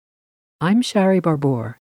I'm Shari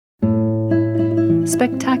Barbour.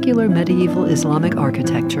 Spectacular medieval Islamic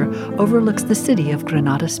architecture overlooks the city of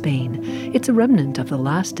Granada, Spain. It's a remnant of the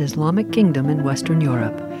last Islamic kingdom in Western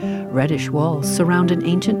Europe. Reddish walls surround an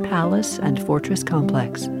ancient palace and fortress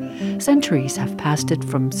complex. Centuries have passed it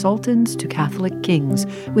from sultans to Catholic kings,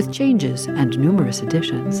 with changes and numerous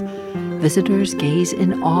additions. Visitors gaze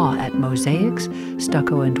in awe at mosaics,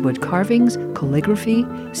 stucco and wood carvings, calligraphy,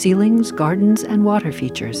 ceilings, gardens, and water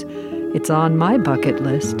features. It's on my bucket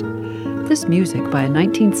list. This music by a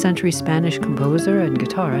 19th century Spanish composer and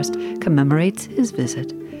guitarist commemorates his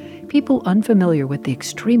visit. People unfamiliar with the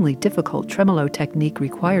extremely difficult tremolo technique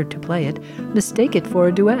required to play it mistake it for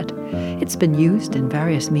a duet. It's been used in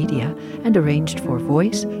various media and arranged for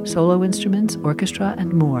voice, solo instruments, orchestra,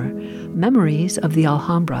 and more. Memories of the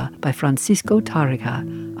Alhambra by Francisco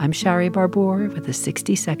Tarrega. I'm Shari Barbour with the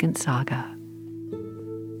 60-Second Saga.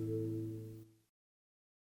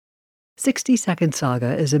 60-Second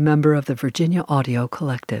Saga is a member of the Virginia Audio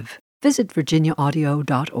Collective. Visit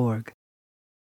virginiaaudio.org.